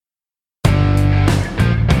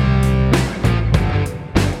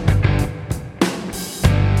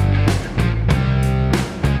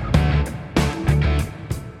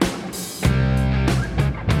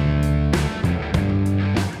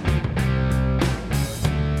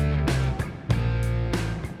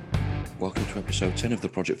episode 10 of the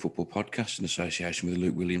Project Football Podcast in association with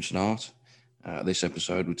Luke Williamson Art. This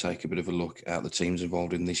episode will take a bit of a look at the teams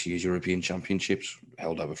involved in this year's European Championships,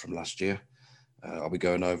 held over from last year. I'll be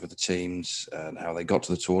going over the teams and how they got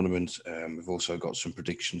to the tournament. We've also got some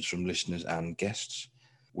predictions from listeners and guests.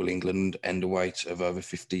 Will England end a wait of over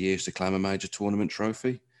 50 years to claim a major tournament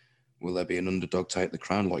trophy? Will there be an underdog take the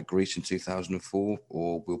crown like Greece in 2004,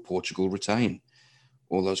 or will Portugal retain?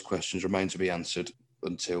 All those questions remain to be answered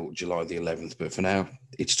until July the 11th, but for now,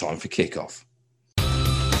 it's time for kick-off.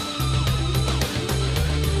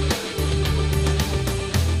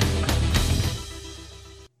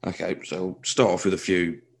 Okay, so start off with a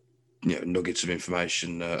few nuggets of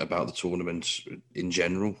information about the tournament in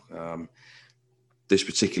general. This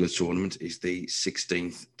particular tournament is the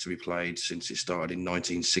 16th to be played since it started in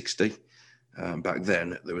 1960. Back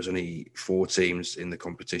then, there was only 4 teams in the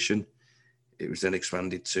competition. It was then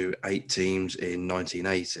expanded to 8 teams in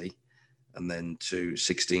 1980 and then to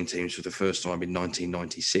 16 teams for the first time in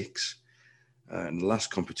 1996. And the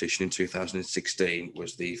last competition in 2016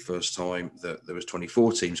 was the first time that there was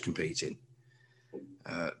 24 teams competing.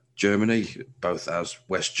 Germany, both as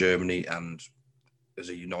West Germany and as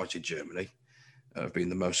a united Germany, have been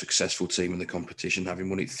the most successful team in the competition,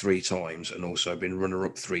 having won it 3 times and also been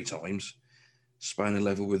runner-up 3 times. Spain are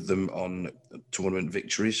level with them on tournament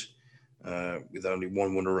victories, with only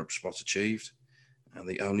 1 runner-up spot achieved. And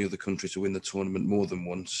the only other country to win the tournament more than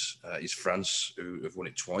once is France, who have won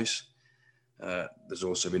it twice. There's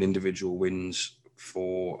also been individual wins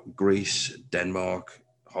for Greece, Denmark,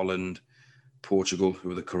 Holland, Portugal,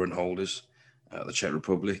 who are the current holders, the Czech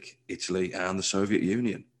Republic, Italy, and the Soviet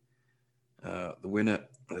Union. The winner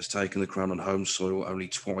has taken the crown on home soil only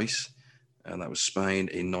twice, and that was Spain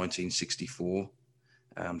in 1964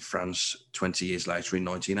 and France 20 years later in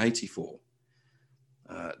 1984.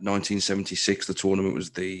 1976, the tournament was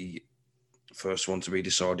the first one to be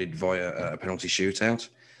decided via a penalty shootout,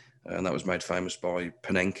 and that was made famous by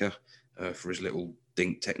Panenka for his little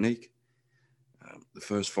dink technique. The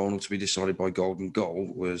first final to be decided by golden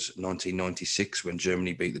goal was 1996 when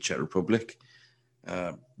Germany beat the Czech Republic.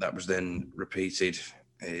 That was then repeated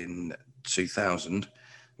in 2000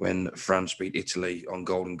 when France beat Italy on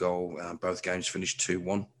golden goal. Both games finished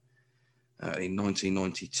 2-1. In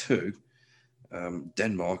 1992,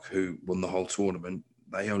 Denmark, who won the whole tournament,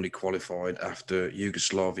 they only qualified after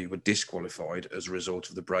Yugoslavia were disqualified as a result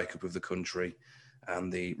of the breakup of the country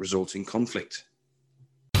and the resulting conflict.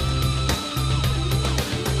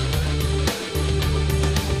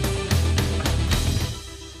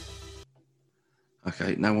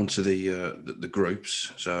 Okay, now on to the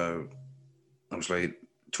groups. So, obviously,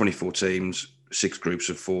 24 teams, 6 groups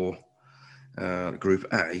of 4. Group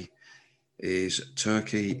A is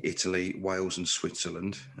Turkey, Italy, Wales and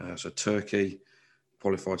Switzerland. So Turkey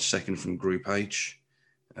qualified second from Group H.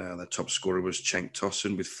 Their top scorer was Cenk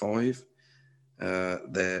Tosun with 5.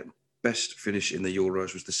 Their best finish in the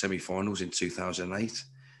Euros was the semi-finals in 2008.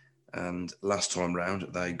 And last time round,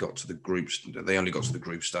 they got to the groups. They only got to the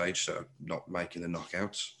group stage, so not making the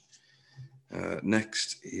knockouts.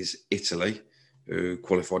 Next is Italy, who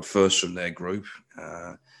qualified first from their group.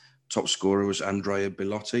 Top scorer was Andrea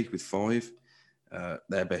Bellotti with 5.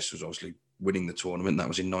 Their best was obviously winning the tournament. That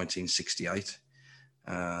was in 1968.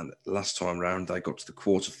 And last time round, they got to the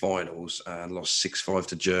quarterfinals and lost 6-5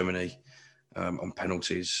 to Germany on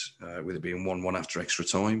penalties, with it being 1-1 after extra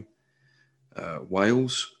time.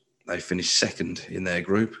 Wales, they finished second in their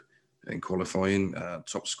group in qualifying.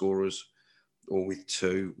 Top scorers, all with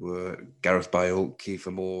 2, were Gareth Bale,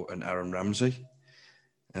 Kiefer Moore and Aaron Ramsey.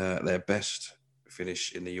 Their best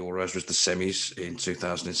finish in the Euros was the semis in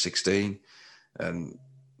 2016. And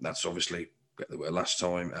that's obviously last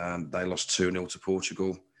time. And they lost 2-0 to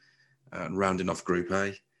Portugal. And rounding off Group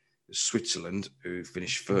A, Switzerland, who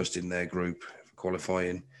finished first in their group for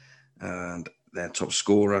qualifying. And their top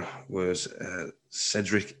scorer was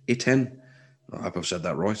Cedric Itten. I hope I've said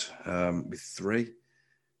that right, with 3.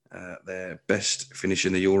 Their best finish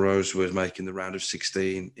in the Euros was making the round of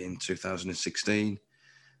 16 in 2016,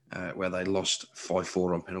 where they lost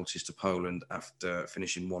 5-4 on penalties to Poland after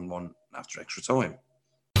finishing 1-1 after extra time.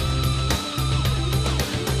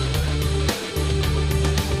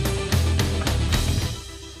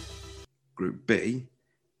 Group B,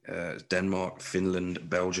 Denmark, Finland,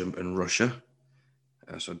 Belgium and Russia.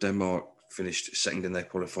 So Denmark finished second in their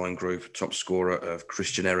qualifying group, top scorer of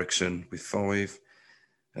Christian Eriksen with 5.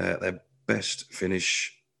 Their best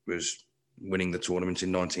finish was winning the tournament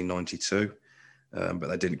in 1992, but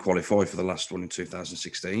they didn't qualify for the last one in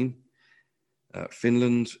 2016.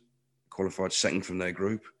 Finland qualified second from their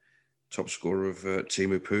group, top scorer of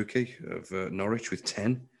Teemu Pukki of Norwich with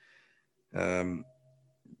 10. From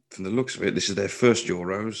the looks of it, this is their first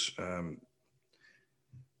Euros.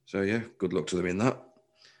 So, yeah, good luck to them in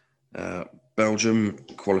that. Belgium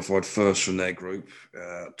qualified first from their group.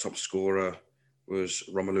 Top scorer was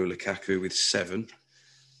Romelu Lukaku with 7.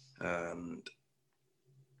 And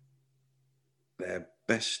their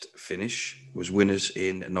best finish was winners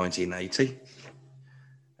in 1980.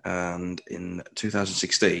 And in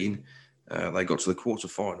 2016, they got to the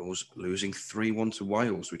quarterfinals, losing 3-1 to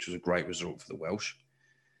Wales, which was a great result for the Welsh.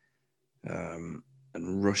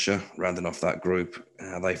 And Russia, rounding off that group,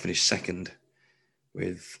 they finished second,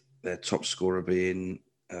 with their top scorer being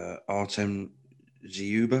Artem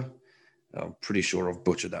Zyuba. I'm pretty sure I've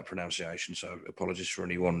butchered that pronunciation, so apologies for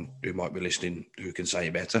anyone who might be listening who can say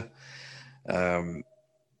it better.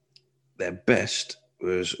 Their best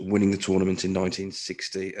was winning the tournament in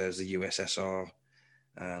 1960 as the USSR,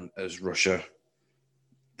 and as Russia,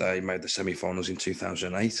 they made the semi-finals in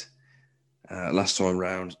 2008. Last time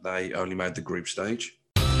round, they only made the group stage.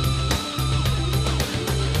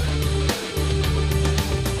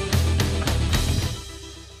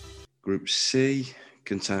 Group C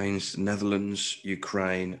contains Netherlands,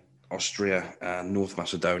 Ukraine, Austria, and North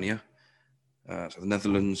Macedonia. So the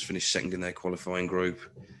Netherlands finished second in their qualifying group.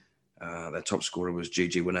 Their top scorer was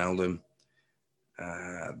Gigi Wijnaldum.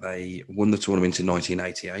 They won the tournament in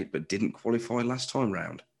 1988, but didn't qualify last time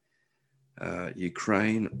round.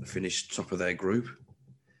 Ukraine finished top of their group.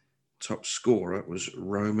 Top scorer was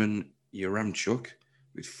Roman Yaramchuk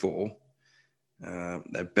with 4.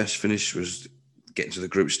 Their best finish was getting to the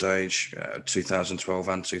group stage 2012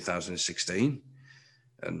 and 2016.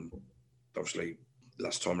 And obviously,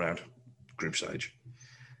 last time round, group stage.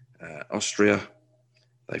 Austria,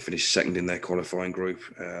 they finished second in their qualifying group.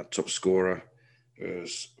 Top scorer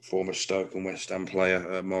was former Stoke and West Ham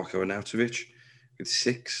player Marko Arnautovic with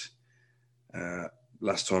 6.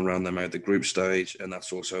 Last time round, they made the group stage, and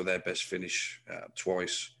that's also their best finish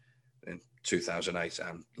twice in 2008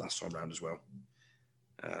 and last time round as well.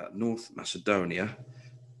 North Macedonia,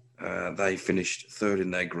 they finished third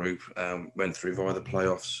in their group, went through via the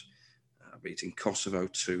playoffs, beating Kosovo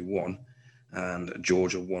 2-1 and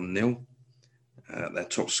Georgia 1-0. Their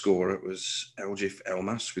top scorer was Eljif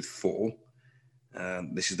Elmas with 4.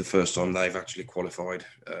 This is the first time they've actually qualified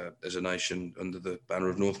as a nation under the banner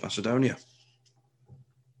of North Macedonia.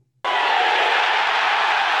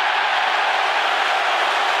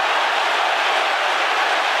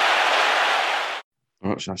 All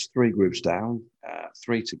right, so that's 3 groups down,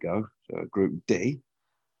 3 to go. So Group D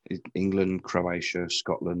is England, Croatia,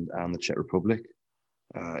 Scotland, and the Czech Republic.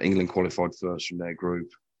 England qualified first from their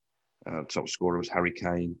group. Top scorer was Harry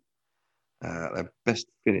Kane. Their best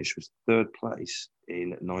finish was 3rd place in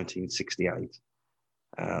 1968.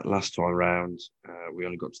 Last time round, we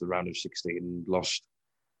only got to the round of 16 and lost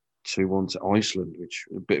 2-1 to Iceland, which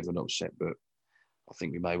was a bit of an upset, but I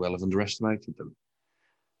think we may well have underestimated them.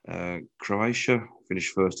 Croatia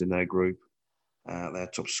finished first in their group. Their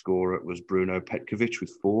top scorer was Bruno Petkovic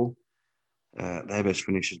with 4. Their best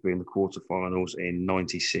finish has been the quarterfinals in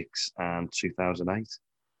 96 and 2008.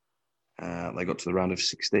 They got to the round of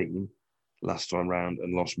 16 last time round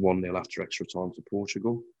and lost 1-0 after extra time to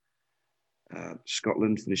Portugal.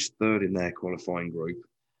 Scotland finished 3rd in their qualifying group,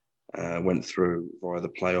 went through via the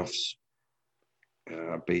playoffs,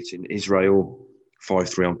 beating Israel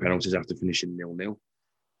 5-3 on penalties after finishing 0-0.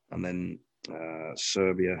 And then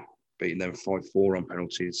Serbia beating them 5-4 on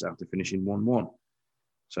penalties after finishing 1-1.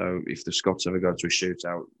 So if the Scots ever go to a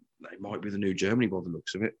shootout, they might be the new Germany by the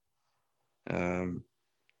looks of it.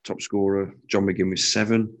 Top scorer, John McGinn with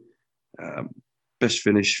 7. Best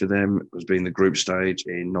finish for them was being the group stage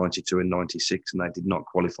in 92 and 96, and they did not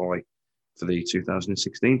qualify for the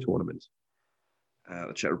 2016 tournament.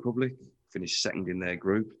 The Czech Republic finished second in their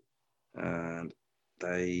group, and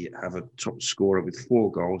they have a top scorer with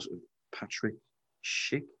 4 goals, Patrick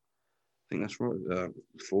Schick. I think that's right,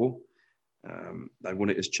 4. They won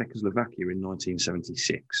it as Czechoslovakia in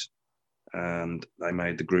 1976, and they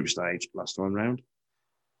made the group stage last time round.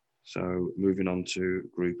 So moving on to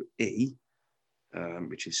Group E,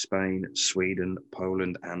 which is Spain, Sweden,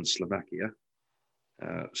 Poland, and Slovakia.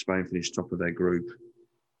 Spain finished top of their group,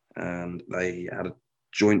 and they had a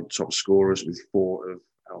joint top scorers with 4 of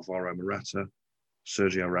Alvaro Morata,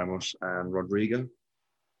 Sergio Ramos, and Rodrigo.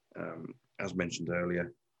 As mentioned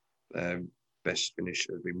earlier, their best finish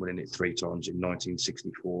has been winning it 3 times in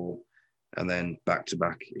 1964, and then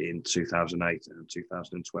back-to-back in 2008 and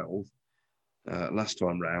 2012. Last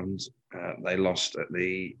time round, they lost at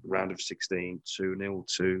the round of 16 2-0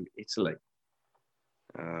 to Italy.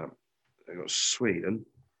 They got Sweden,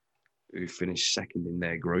 who finished second in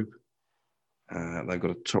their group. They've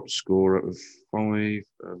got a top scorer of 5,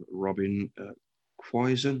 Robin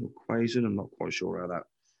Quaison. I'm not quite sure how that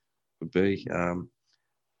would be.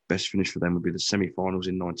 Best finish for them would be the semi-finals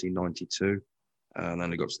in 1992. And then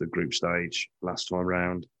they got to the group stage last time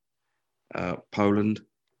round. Poland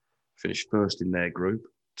finished first in their group.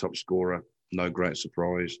 Top scorer, no great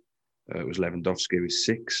surprise. It was Lewandowski with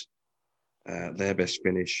 6. Their best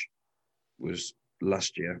finish was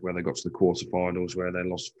last year, where they got to the quarterfinals, where they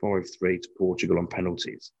lost 5-3 to Portugal on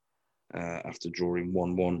penalties after drawing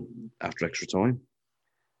 1-1 after extra time.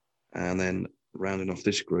 And then rounding off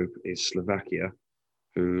this group is Slovakia,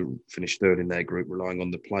 who finished third in their group, relying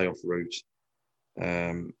on the playoff route.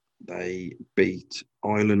 They beat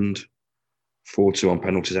Ireland 4-2 on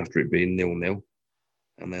penalties after it being 0-0.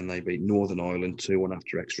 And then they beat Northern Ireland 2-1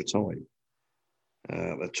 after extra time.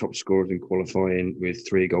 The top scorers in qualifying with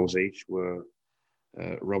 3 goals each were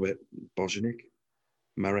Robert Bozanic,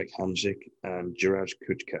 Marek Hamzik, and Juraj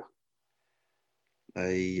Kutka.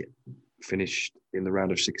 They finished in the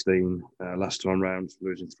round of 16 last time round,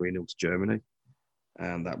 losing 3-0 to Germany.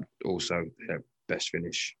 And that also their best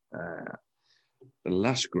finish. The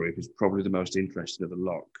last group is probably the most interesting of the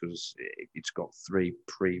lot because it's got 3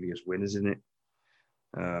 previous winners in it,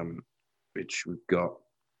 which we've got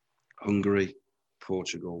Hungary,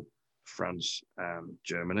 Portugal, France, and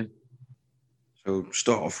Germany. So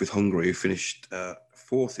start off with Hungary, who finished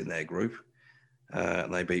 4th in their group.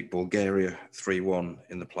 And they beat Bulgaria 3-1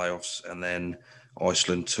 in the playoffs, and then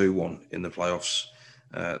Iceland 2-1 in the playoffs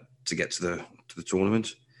to get to the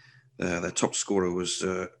tournament. Their top scorer was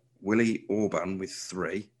Willie Orban with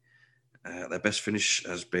 3. Their best finish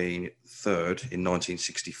has been 3rd in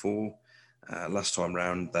 1964. Last time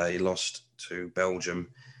round, they lost to Belgium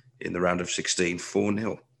in the round of 16,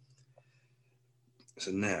 4-0.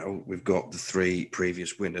 So now we've got the 3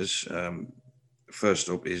 previous winners. First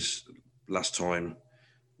up is last time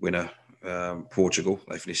winner, Portugal.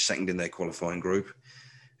 They finished 2nd in their qualifying group.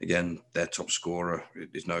 Again, their top scorer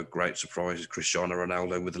is no great surprise, Cristiano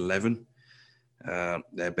Ronaldo with 11.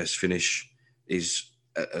 Their best finish is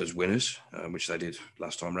as winners, which they did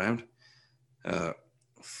last time round.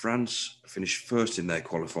 France finished 1st in their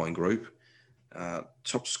qualifying group.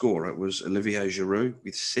 Top scorer was Olivier Giroud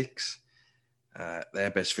with 6.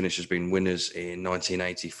 Their best finish has been winners in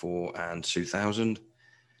 1984 and 2000.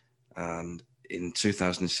 And in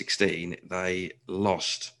 2016, they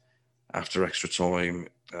lost after extra time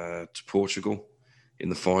to Portugal in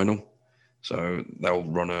the final. So they'll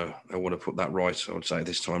want to put that right, I would say,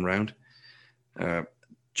 this time round.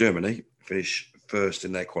 Germany finished 1st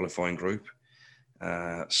in their qualifying group.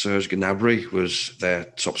 Serge Gnabry was their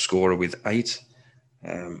top scorer with 8.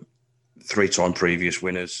 3-time previous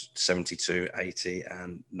winners, 72, 80,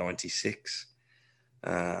 and 96.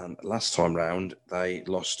 And last time round, they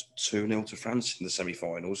lost 2-0 to France in the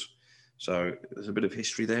semi-finals. So there's a bit of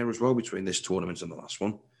history there as well between this tournament and the last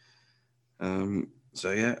one.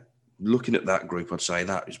 So yeah, looking at that group, I'd say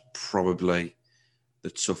that is probably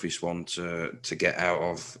the toughest one to get out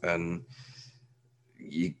of. And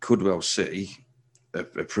you could well see a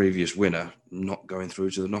previous winner not going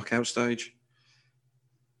through to the knockout stage.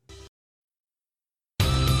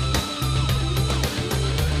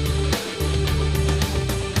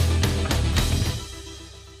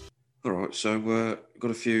 All right, so got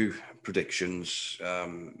a few predictions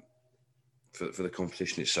for the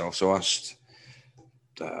competition itself. So I asked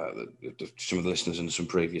some of the listeners and some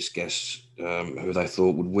previous guests who they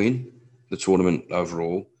thought would win the tournament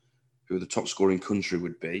overall, who the top scoring country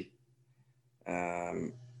would be.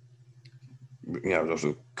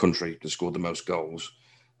 The country that scored the most goals.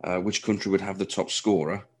 Which country would have the top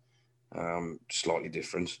scorer? Slightly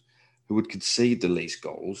different. Who would concede the least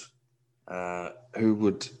goals? Who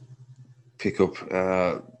would pick up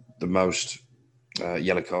the most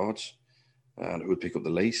yellow cards, and who would pick up the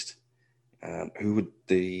least, and who would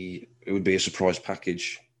be a surprise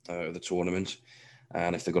package of the tournament,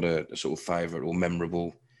 and if they've got a sort of favourite or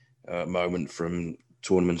memorable moment from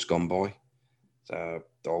tournaments gone by. So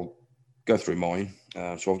I'll go through mine.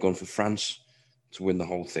 So I've gone for France to win the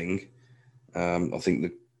whole thing. I think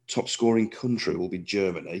the top scoring country will be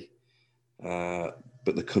Germany.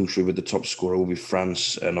 But the country with the top scorer will be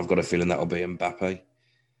France, and I've got a feeling that'll be Mbappe.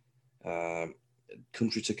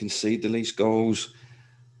 Country to concede the least goals,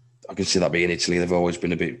 I can see that being Italy. They've always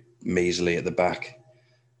been a bit measly at the back.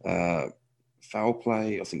 Foul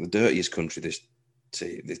play, I think the dirtiest country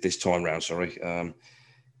this time round, it's going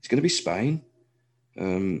to be Spain.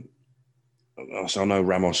 So I know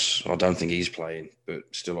Ramos, I don't think he's playing, but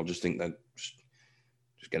still I just think they're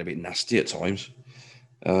just get a bit nasty at times.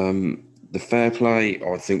 The fair play,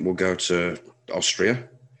 I think, will go to Austria.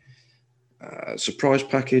 Surprise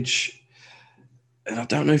package. And I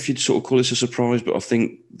don't know if you'd sort of call this a surprise, but I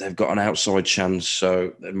think they've got an outside chance,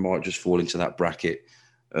 so they might just fall into that bracket.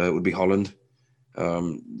 It would be Holland.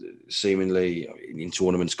 Seemingly in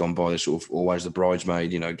tournaments gone by, they're sort of always the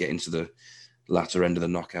bridesmaid, getting to the latter end of the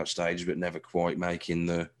knockout stage, but never quite making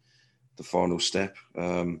the final step.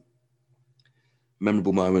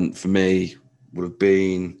 Memorable moment for me would have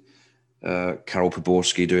been Karol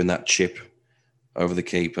Poborski doing that chip over the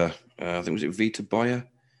keeper. I think was it Vita Baia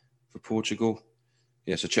for Portugal.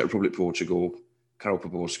 Yeah, so Czech Republic, Portugal, Karol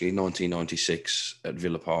Poborski, 1996 at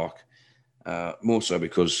Villa Park. More so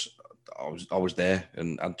because I was there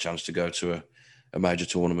and had a chance to go to a major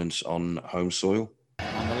tournament on home soil.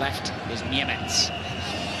 On the left is Niemiec.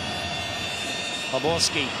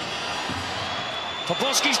 Poborski.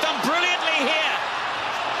 Poborski's done brilliantly here.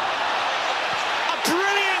 A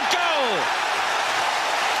brilliant goal.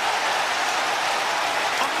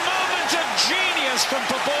 A moment of genius from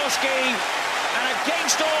Poborski. And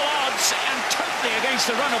against all odds and totally against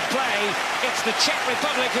the run of play, it's the Czech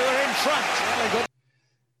Republic who are in front.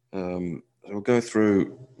 We'll go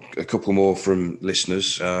through a couple more from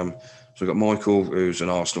listeners. So we've got Michael, who's an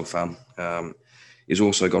Arsenal fan. He's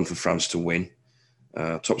also gone for France to win.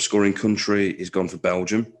 Top scoring country, he's gone for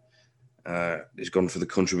Belgium. He's gone for the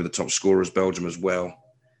country with the top scorers, Belgium as well.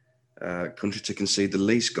 Country to concede the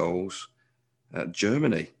least goals,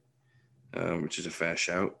 Germany, which is a fair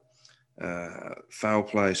shout. Foul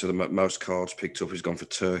play, so the most cards picked up, he's gone for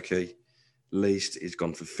Turkey. Least, he's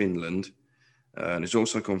gone for Finland. And he's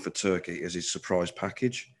also gone for Turkey as his surprise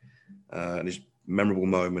package. And his memorable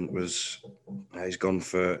moment was he's gone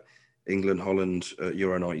for England-Holland at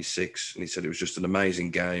Euro 96. And he said it was just an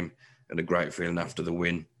amazing game and a great feeling after the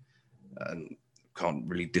win. And can't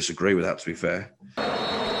really disagree with that, to be fair.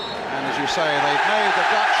 And as you say, they've made the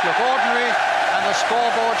Dutch look ordinary. And the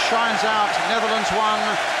scoreboard shines out. Netherlands 1,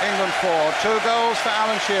 England 4. 2 goals for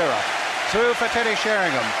Alan Shearer. 2 for Teddy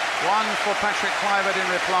Sheringham. 1 for Patrick Kluivert in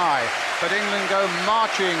reply. But England go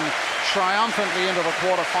marching triumphantly into the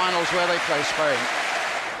quarterfinals where they play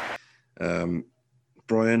Spain.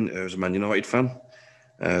 Brian, who's a Man United fan,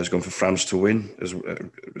 has gone for France to win as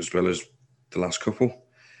well as the last couple.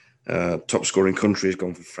 Top scoring country has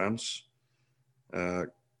gone for France.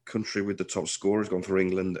 Country with the top scorer has gone for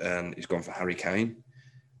England, and he's gone for Harry Kane.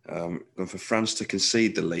 Gone for France to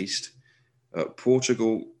concede the least.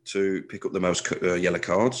 Portugal to pick up the most yellow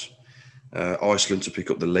cards. Iceland to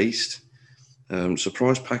pick up the least.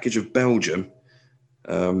 Surprise package of Belgium.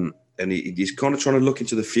 And he's kind of trying to look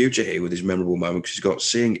into the future here with his memorable moment because he's got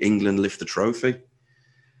seeing England lift the trophy.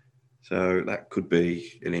 So that could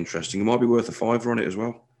be an interesting. It might be worth a fiver on it as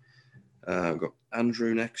well. We've got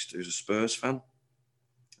Andrew next, who's a Spurs fan.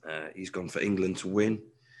 He's gone for England to win.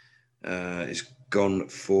 He's gone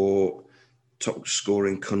for top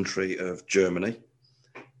scoring country of Germany.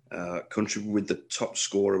 Country with the top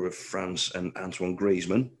scorer of France and Antoine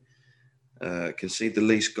Griezmann. Concede the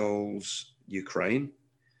least goals, Ukraine.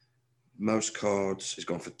 Most cards, he's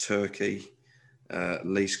gone for Turkey.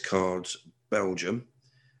 Least cards, Belgium.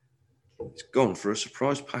 He's gone for a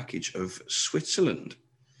surprise package of Switzerland.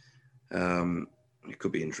 It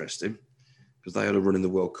could be interesting because they had a run in the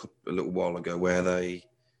World Cup a little while ago where they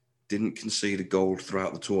didn't concede a goal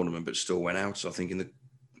throughout the tournament but still went out. So I think it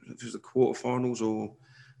was the quarterfinals or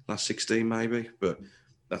last 16 maybe, but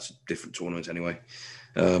that's a different tournament anyway.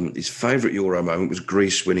 His favourite Euro moment was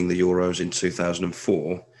Greece winning the Euros in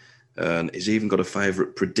 2004. And he's even got a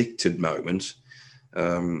favourite predicted moment.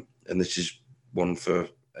 And this is one for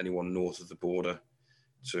anyone north of the border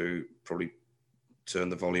to probably turn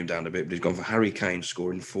the volume down a bit. But he's gone for Harry Kane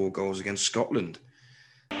scoring 4 goals against Scotland.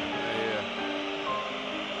 Moments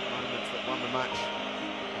that won the match.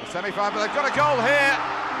 The semi-final, but they've got a goal here.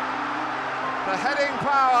 The heading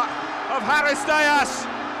power of Haris Dias.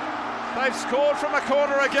 They've scored from a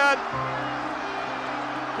corner again.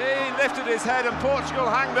 He lifted his head and Portugal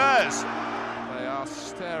hang theirs. They are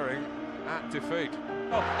staring at defeat.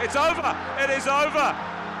 Oh, it's over! It is over!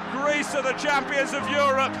 Greece are the champions of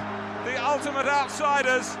Europe, the ultimate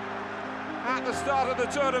outsiders at the start of the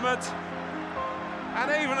tournament.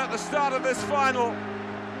 And even at the start of this final,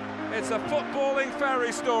 it's a footballing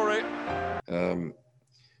fairy story.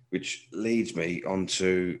 Which leads me on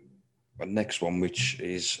to the next one, which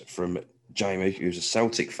is from Jamie, who's a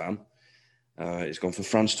Celtic fan. He's gone for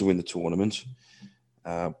France to win the tournament,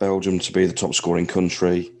 Belgium to be the top scoring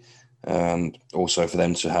country, and also for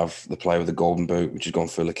them to have the player with the golden boot, which has gone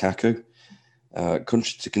for Lukaku.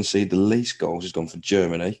 Country to concede the least goals has gone for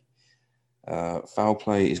Germany. Foul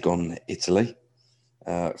play has gone Italy.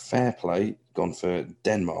 Fair play gone for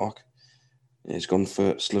Denmark. It's gone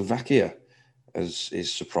for Slovakia. as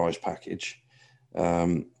his surprise package.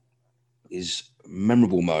 His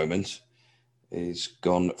memorable moment is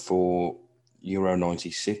gone for Euro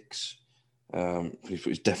 96.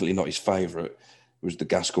 It's definitely not his favourite. It was the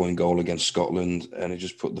Gascoigne goal against Scotland, and it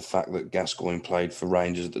just put the fact that Gascoigne played for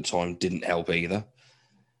Rangers at the time didn't help either.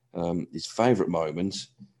 His favourite moment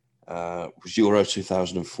was Euro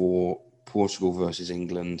 2004, Portugal versus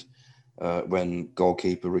England, when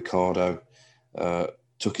goalkeeper Ricardo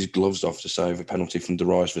took his gloves off to save a penalty from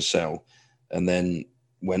Darius Vassell, and then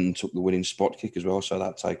went and took the winning spot kick as well. So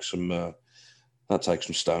that takes some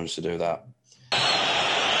stones to do that.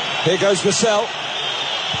 Here goes Vassell.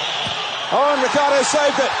 Oh, and Ricardo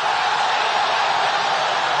saved it.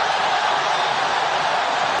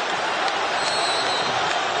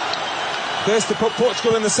 This to put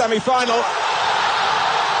Portugal in the semi-final.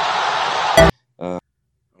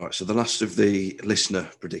 Right, so the last of the listener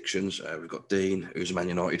predictions, we've got Dean, who's a Man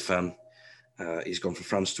United fan. He's gone for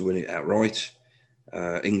France to win it outright,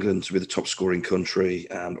 England to be the top scoring country,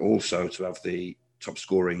 and also to have the top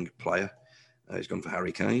scoring player. He's gone for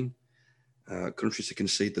Harry Kane. Countries to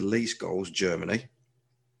concede the least goals, Germany.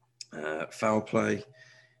 Foul play,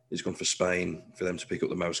 he's gone for Spain, for them to pick up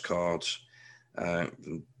the most cards.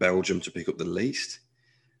 Belgium to pick up the least.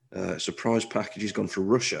 Surprise package, he's gone for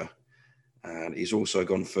Russia. And he's also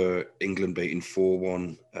gone for England beating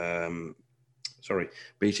 4-1.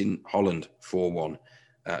 Beating Holland 4-1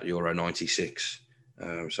 at Euro 96.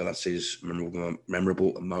 So that's his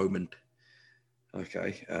memorable moment.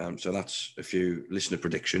 Okay, so that's a few listener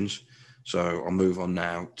predictions. So I'll move on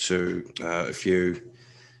now to a few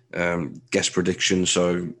guest predictions.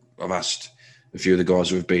 So I've asked a few of the guys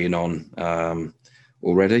who have been on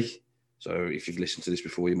already. So if you've listened to this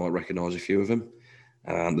before, you might recognise a few of them.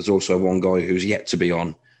 There's also one guy who's yet to be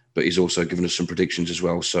on, but he's also given us some predictions as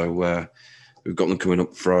well. So we've got them coming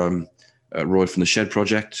up from Roy from the Shed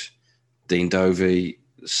Project, Dean Dovey,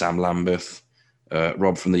 Sam Lambeth,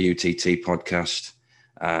 Rob from the UTT podcast,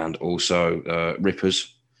 and also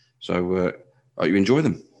Rippers. So I hope you enjoy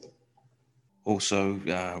them. Also,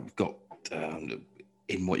 we've got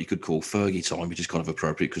in what you could call Fergie time, which is kind of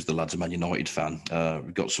appropriate because the lad's a Man United fan.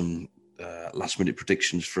 We've got some last-minute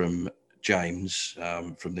predictions from James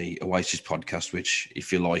from the Oasis podcast, which,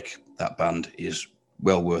 if you like that band, is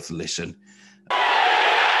well worth a listen.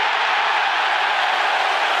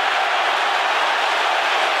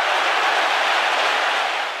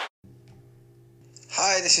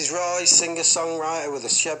 Hi, this is Roy, singer-songwriter with the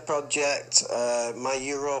Shed Project. My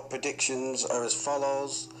Euro predictions are as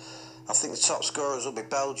follows. I think the top scorers will be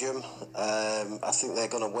Belgium. I think they're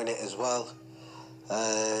going to win it as well.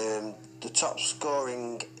 The top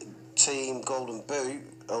scoring team Golden Boot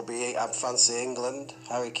will be, I fancy England,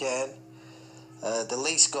 Harry Kane. The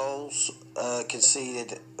least goals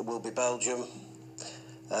conceded will be Belgium.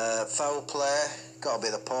 Foul play, got to be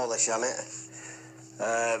the Polish, hasn't it?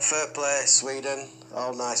 Fair play, Sweden,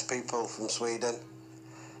 all nice people from Sweden.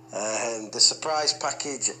 The surprise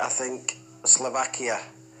package, I think Slovakia.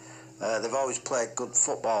 They've always played good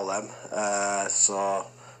football, them, so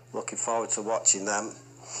looking forward to watching them.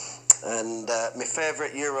 And my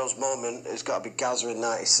favourite Euros moment has got to be Gazza in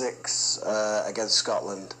 96 against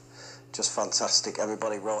Scotland. Just fantastic.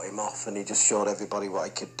 Everybody wrote him off and he just showed everybody what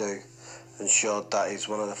he could do and showed that he's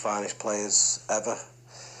one of the finest players ever.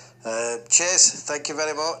 Cheers. Thank you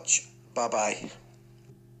very much. Bye-bye.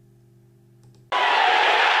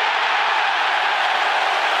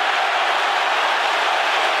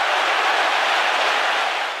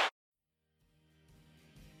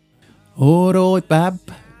 All right, Bab.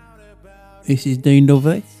 This is Dean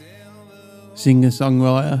Dovey,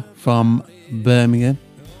 singer-songwriter from Birmingham.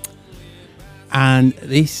 And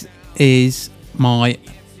this is my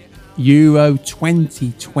Euro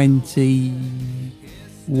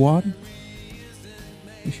 2021.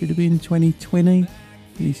 It should have been 2020.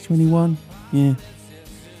 It's 21. Yeah.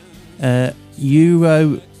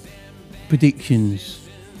 Euro predictions.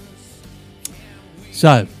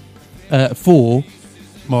 So, for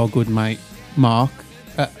my good mate Mark,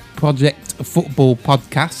 Project Football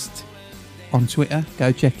Podcast on Twitter.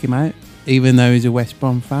 Go check him out, even though he's a West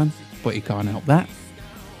Brom fan, but he can't help that.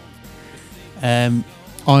 I,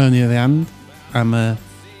 on the other hand, am a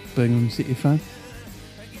Birmingham City fan.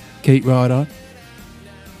 Keep right on.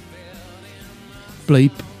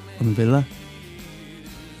 Bleep on Villa.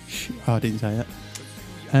 Shh, I didn't say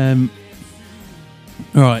that.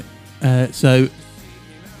 Right, so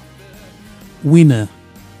winner.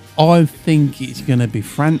 I think it's going to be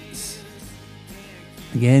France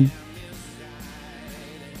again.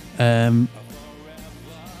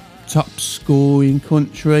 Top scoring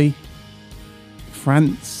country,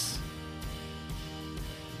 France.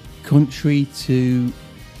 country to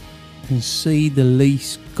concede the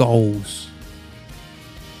least goals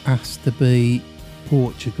has to be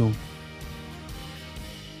Portugal.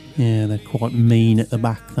 Yeah, they're quite mean at the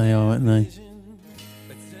back, they are, aren't they?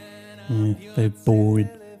 Yeah, they're boring.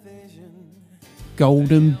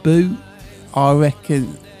 Golden Boot, I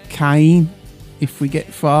reckon Kane, if we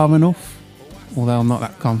get far enough, although I'm not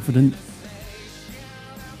that confident.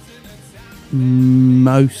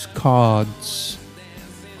 Most cards,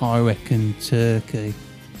 I reckon Turkey.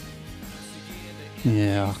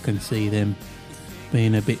 Yeah, I can see them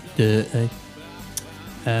being a bit dirty.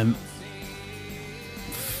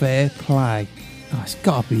 Fair play. Oh, it's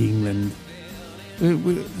got to be England.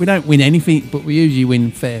 We don't win anything, but we usually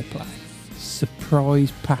win fair play.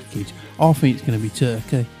 Surprise package. I think it's going to be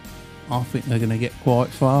Turkey. I think they're going to get quite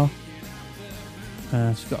far.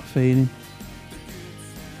 Just got a feeling.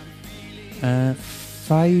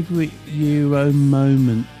 Favourite Euro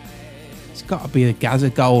moment. It's got to be a Gaza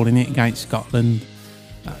goal in it against Scotland.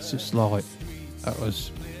 That's just like, that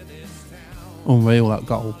was unreal, that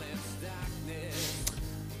goal.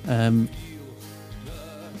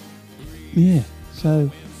 Yeah,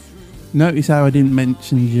 so notice how I didn't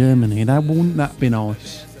mention Germany. Now, wouldn't that be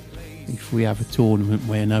nice if we have a tournament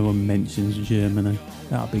where no one mentions Germany?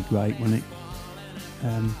 That'd be great, wouldn't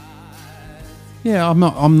it? Yeah, I'm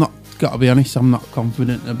not. Got to be honest, I'm not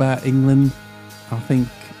confident about England. I think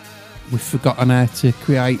we've forgotten how to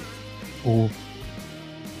create or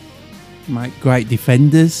make great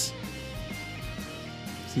defenders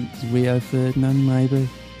since Rio Ferdinand, maybe.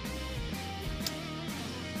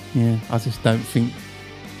 Yeah, I just don't think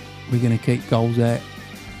we're going to keep goals out.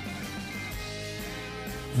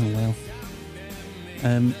 Oh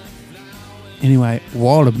well. Anyway,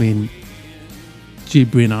 while I've been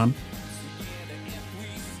gibbering on,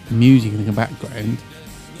 the music in the background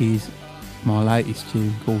is my latest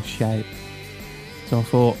tune called Shape. So I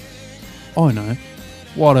thought, I know,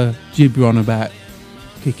 what a gibber on about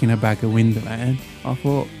kicking a bag of wind around. I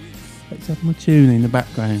thought, let's have my tune in the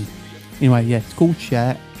background. Anyway, yeah, it's called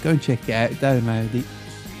Shape. Go and check it out, download it,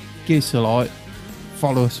 give us a like,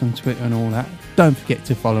 follow us on Twitter and all that. Don't forget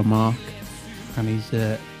to follow Mark and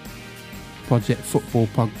his Project Football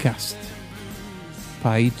Podcast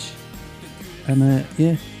page. And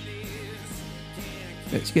yeah,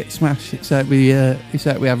 let's get smashed. It's like we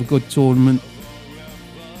have a good tournament.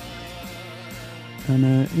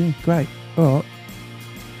 And yeah, great. Alright.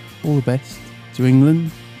 All the best to England.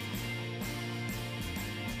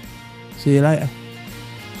 See you later.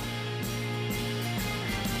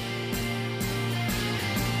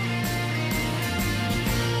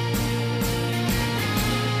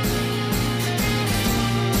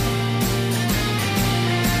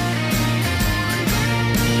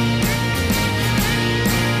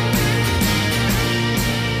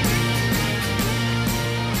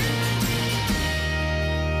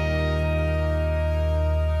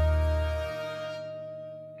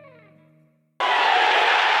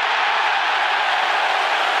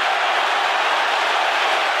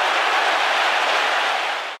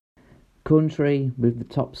 Country with the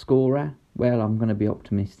top scorer, well, I'm going to be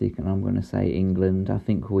optimistic and I'm going to say England. I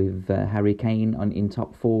think with Harry Kane in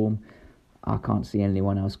top form, I can't see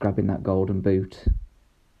anyone else grabbing that golden boot.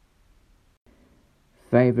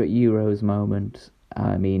 Favourite Euros moment,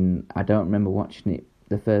 I mean, I don't remember watching it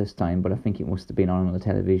the first time, but I think it must have been on the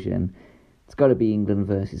television. It's got to be England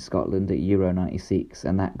versus Scotland at Euro 96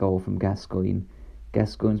 and that goal from Gascoigne.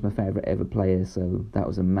 Gascoigne's my favourite ever player, so that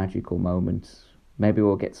was a magical moment. Maybe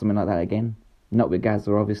we'll get something like that again. Not with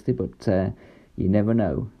Gaza, obviously, but you never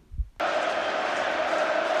know.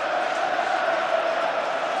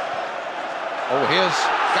 Oh, here's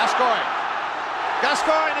Gascoigne.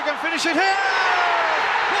 Gascoigne, he can finish it here!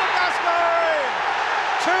 Paul Gascoigne!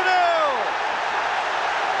 2-0!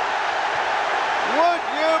 Would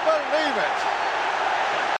you believe it?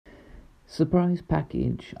 Surprise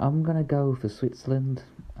package. I'm going to go for Switzerland.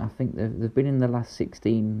 I think they've been in the last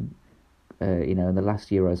 16... in the last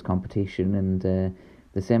Euros competition, and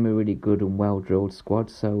they seem a really good and well-drilled squad,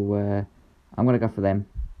 so I'm going to go for them.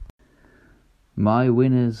 My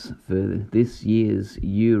winners for this year's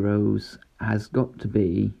Euros has got to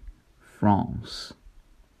be France.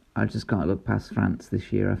 I just can't look past France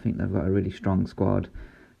this year. I think they've got a really strong squad.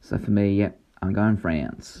 So for me, yep, I'm going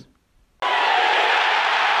France.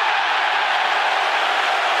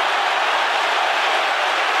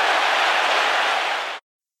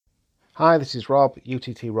 Hi, this is Rob,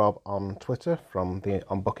 UTT Rob on Twitter from the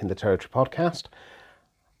Unbucking the Territory podcast.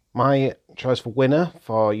 My choice for winner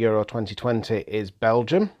for Euro 2020 is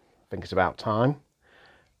Belgium. I think it's about time.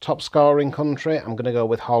 Top scoring country, I'm going to go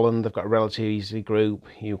with Holland. They've got a relatively easy group.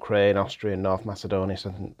 Ukraine, Austria and North Macedonia, so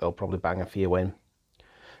I think they'll probably bang a few in.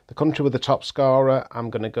 The country with the top scorer, I'm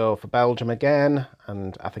going to go for Belgium again,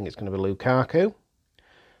 and I think it's going to be Lukaku.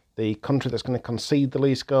 The country that's going to concede the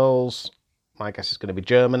least goals, my guess is going to be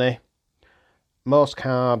Germany. Most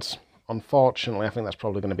cards, unfortunately, I think that's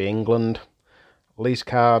probably going to be England. Least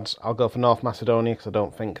cards, I'll go for North Macedonia because I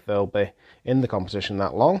don't think they'll be in the competition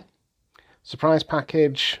that long. Surprise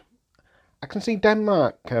package, I can see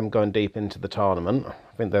Denmark going deep into the tournament.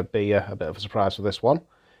 I think there'd be a bit of a surprise for this one.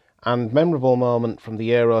 And memorable moment from the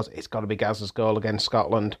Euros, it's got to be Gazza's goal against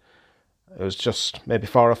Scotland. It was just maybe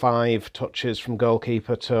 4 or 5 touches from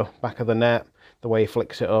goalkeeper to back of the net. The way he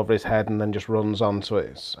flicks it over his head and then just runs onto it,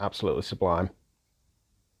 it's absolutely sublime.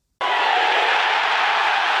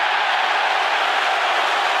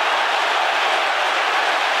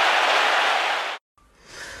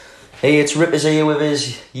 Hey, it's Rippers here with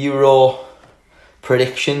his Euro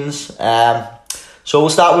predictions. So we'll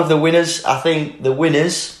start with the winners. I think the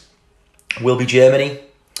winners will be Germany,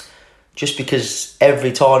 just because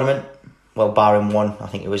every tournament, well, barring one, I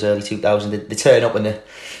think it was early 2000, they turn up and it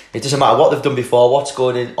doesn't matter what they've done before, what's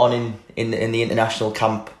going on in the international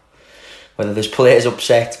camp, whether there's players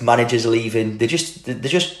upset, managers leaving, they're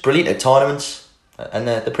just brilliant at tournaments, and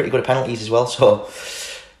they're pretty good at penalties as well. So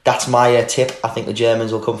that's my tip. I think the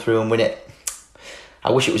Germans will come through and win it. I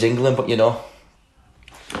wish it was England, but you know.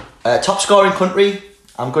 Top scoring country,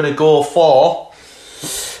 I'm going to go for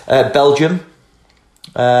Belgium.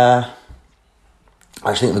 I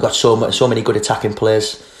just think they've got so many good attacking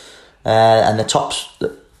players, and the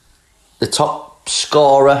top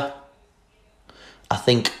scorer, I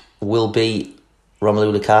think, will be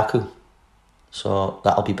Romelu Lukaku. So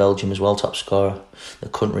that'll be Belgium as well, top scorer, the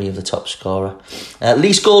country of the top scorer.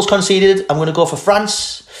 Least goals conceded, I'm going to go for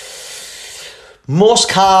France. Most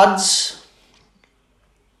cards,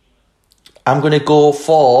 I'm going to go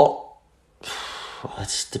for...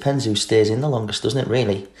 It depends who stays in the longest, doesn't it,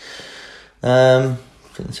 really? But I'm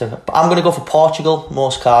going to go for Portugal,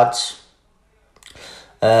 most cards.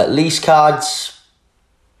 Least cards,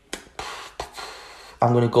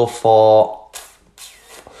 I'm going to go for...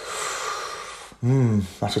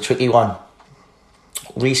 that's a tricky one.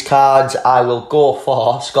 Least cards, I will go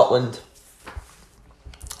for Scotland.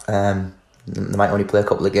 They might only play a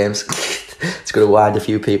couple of games. It's going to wind a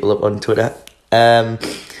few people up on Twitter.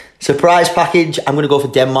 Surprise package, I'm going to go for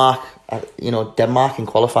Denmark. Denmark in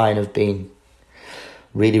qualifying have been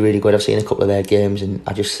really, really good. I've seen a couple of their games, and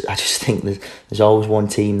I just think there's always one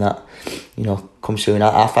team that, comes through, and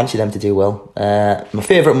I fancy them to do well. My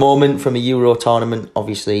favourite moment from a Euro tournament,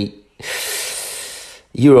 obviously,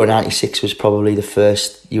 Euro 96 was probably the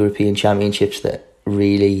first European Championships that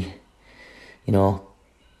really,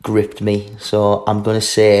 gripped me. So I'm going to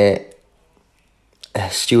say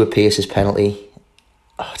Stuart Pearce's penalty.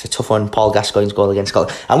 It's a tough one. Paul Gascoigne's goal against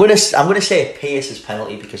Scotland. I'm gonna say Pearce's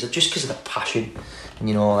penalty because of the passion,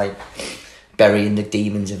 and burying the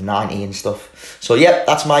demons of '90 and stuff. So yeah,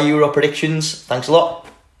 that's my Euro predictions. Thanks a lot.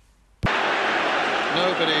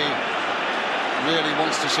 Nobody really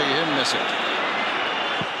wants to see him miss it,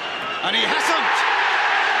 and he hasn't.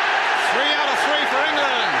 3 out of 3 for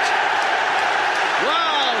England.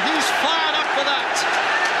 Wow, he's fired up for that.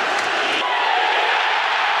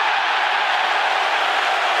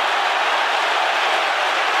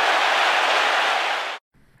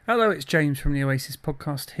 Hello, it's James from the Oasis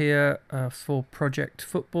podcast here for Project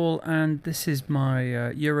Football, and this is my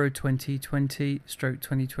Euro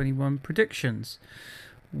 2020/2021 predictions.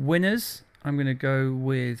 Winners, I'm going to go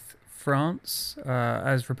with France,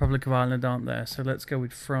 as Republic of Ireland aren't there, so let's go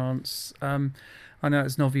with France. I know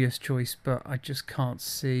it's an obvious choice, but I just can't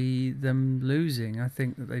see them losing. I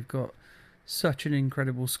think that they've got such an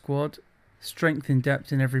incredible squad, strength in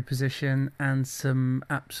depth in every position, and some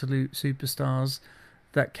absolute superstars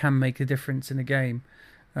that can make a difference in a game.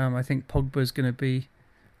 I think Pogba's going to be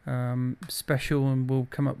special and will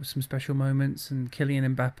come up with some special moments, and Kylian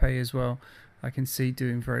Mbappe as well, I can see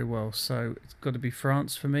doing very well. So it's got to be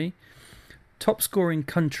France for me. Top scoring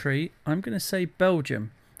country, I'm going to say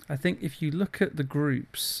Belgium. I think if you look at the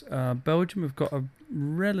groups, Belgium have got a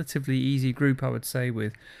relatively easy group, I would say,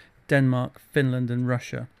 with Denmark, Finland and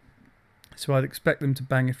Russia. So I'd expect them to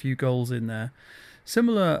bang a few goals in there.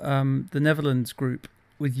 Similar, the Netherlands group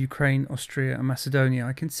with Ukraine, Austria and Macedonia,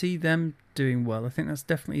 I can see them doing well. I think that's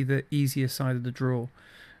definitely the easier side of the draw.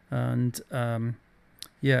 And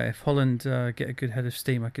if Holland get a good head of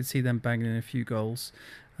steam, I could see them banging in a few goals.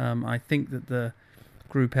 I think that the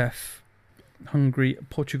Group F, Hungary,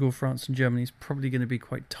 Portugal, France and Germany is probably going to be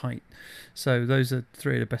quite tight. So those are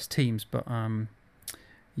 3 of the best teams. But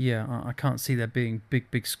I can't see there being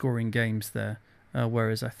big scoring games there.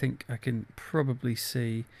 Whereas I think I can probably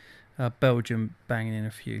see Belgium banging in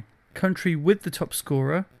a few. Country with the top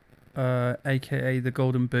scorer, aka the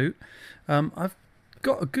Golden Boot. I've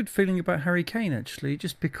got a good feeling about Harry Kane, actually,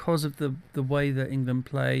 just because of the way that England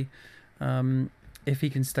play. If he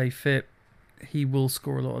can stay fit, he will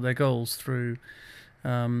score a lot of their goals through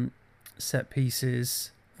set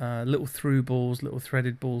pieces, little through balls, little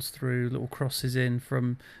threaded balls through, little crosses in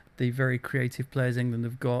from the very creative players England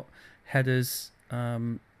have got, headers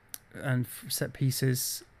and set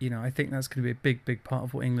pieces. I think that's going to be a big part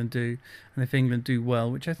of what England do. And if England do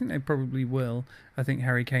well, which I think they probably will, I think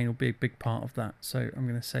Harry Kane will be a big part of that. So I'm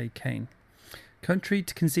going to say Kane. Country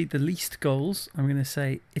to concede the least goals, I'm going to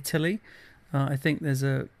say Italy. I think there's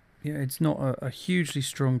it's not a hugely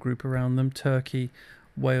strong group around them. Turkey,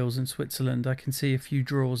 Wales and Switzerland. I can see a few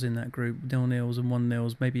draws in that group, 0-0s and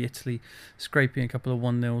 1-0s, maybe Italy scraping a couple of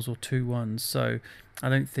 1-0s or 2-1s. So I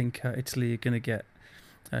don't think Italy are going to get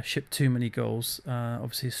shipped too many goals.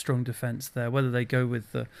 Obviously a strong defence there. Whether they go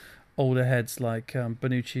with the older heads like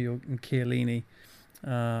Bonucci or Chiellini,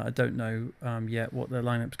 I don't know yet what their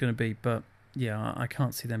lineup's going to be, but yeah, I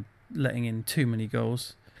can't see them letting in too many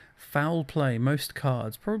goals. Foul play, most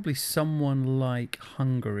cards, probably someone like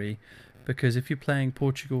Hungary, because if you're playing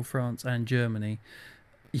Portugal, France and Germany,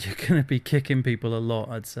 you're going to be kicking people a lot,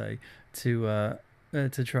 I'd say, to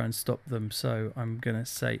try and stop them. So I'm going to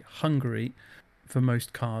say Hungary for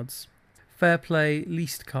most cards. Fair play,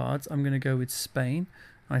 least cards, I'm going to go with Spain.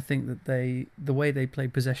 I think that the way they play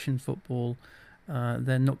possession football,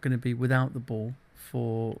 they're not going to be without the ball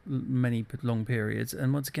for many long periods.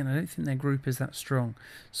 And once again, I don't think their group is that strong.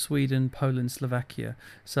 Sweden, Poland, Slovakia.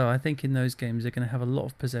 So I think in those games they're going to have a lot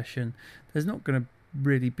of possession. There's not going to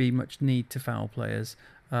really be much need to foul players.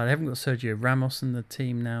 They haven't got Sergio Ramos in the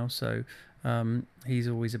team now, so he's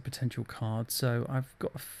always a potential card. So I've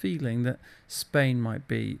got a feeling that Spain might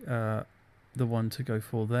be the one to go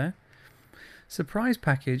for there. Surprise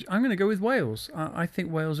package, I'm going to go with Wales. I think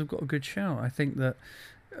Wales have got a good shout. I think that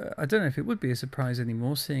I don't know if it would be a surprise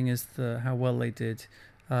anymore, seeing as how well they did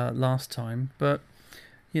last time. But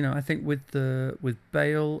I think with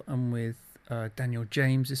Bale and with Daniel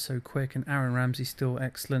James is so quick, and Aaron Ramsey's still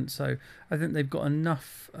excellent. So I think they've got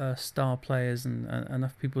enough star players and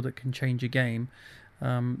enough people that can change a game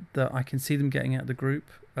that I can see them getting out of the group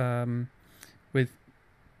with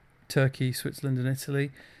Turkey, Switzerland, and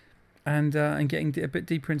Italy. And getting a bit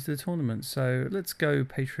deeper into the tournament. So let's go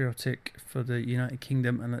patriotic for the United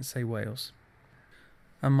Kingdom and let's say Wales.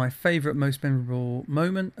 And my favourite, most memorable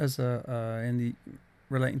moment as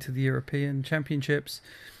relating to the European Championships,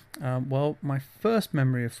 well, my first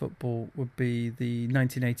memory of football would be the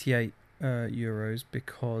 1988 Euros,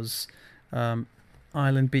 because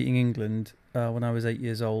Ireland beating England when I was 8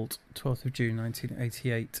 years old, 12th of June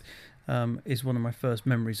 1988. Is one of my first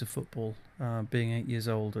memories of football, being 8 years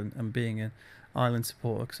old and being an Ireland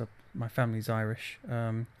supporter, because my family's Irish.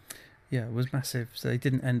 It was massive. So they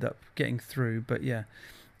didn't end up getting through, but yeah,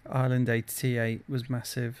 Ireland 88 was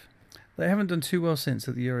massive. They haven't done too well since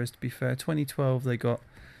at the Euros, to be fair. 2012 they got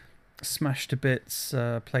smashed to bits,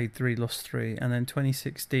 played 3, lost 3, and then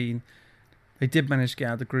 2016 they did manage to get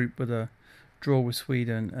out of the group with a draw with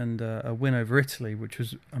Sweden and a win over Italy, which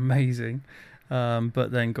was amazing.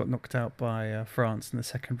 But then got knocked out by France in the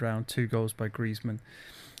second round, 2 goals by Griezmann.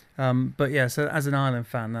 But yeah, so as an Ireland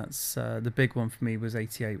fan, that's the big one for me was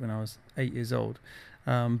 88 when I was 8 years old.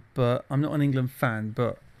 But I'm not an England fan,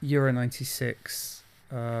 but Euro 96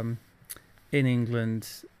 in England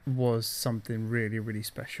was something really, really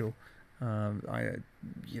special.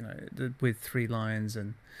 With Three Lions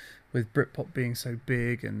and with Britpop being so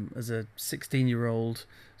big, and as a 16-year-old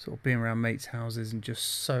sort of being around mates' houses and just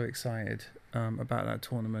so excited about that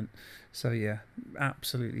tournament. So yeah,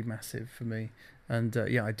 absolutely massive for me. And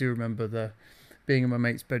I do remember being in my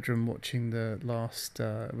mate's bedroom watching the last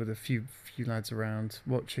with a few lads around,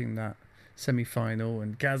 watching that semi-final,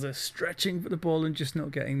 and Gaza stretching for the ball and just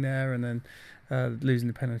not getting there, and then losing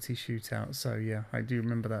the penalty shootout. So yeah, I do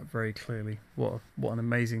remember that very clearly. What an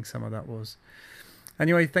amazing summer that was.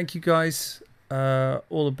 Anyway, thank you guys.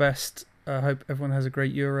 All the best. I hope everyone has a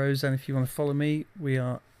great Euros. And if you want to follow me, we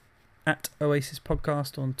are at Oasis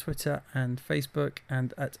Podcast on Twitter and Facebook,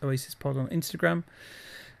 and at Oasis Pod on Instagram.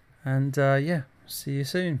 And see you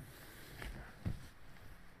soon.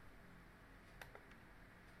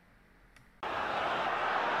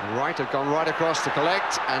 Wright have gone right across to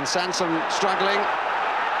collect, and Sansom struggling.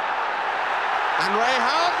 And Ray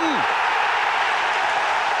Houghton!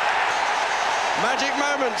 Magic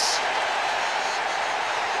moments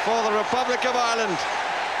for the Republic of Ireland.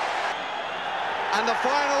 And the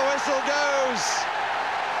final whistle goes.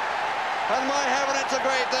 And my heaven, it's a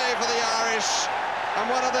great day for the Irish. And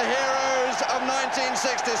one of the heroes of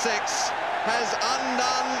 1966 has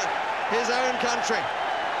undone his own country.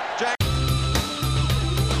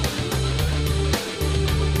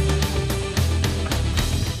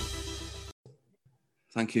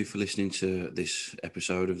 Thank you for listening to this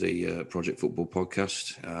episode of the Project Football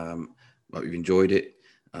Podcast. Hope you've enjoyed it.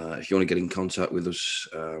 If you want to get in contact with us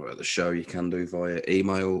at the show, you can do via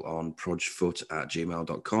email on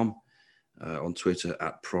projfoot@gmail.com, on Twitter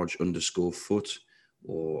 @proj_foot,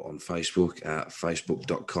 or on Facebook at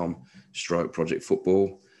facebook.com/Project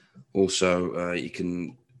Football. Also, you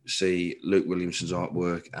can see Luke Williamson's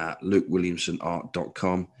artwork at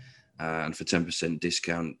lukewilliamsonart.com. And for 10%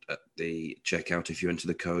 discount at the checkout, if you enter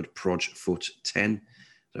the code PROJFOOT10,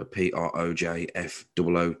 so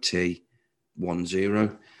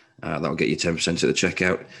PROJFOOT10, that'll get you 10% at the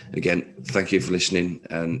checkout. Again, thank you for listening,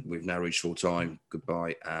 and we've now reached full time.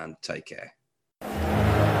 Goodbye and take care.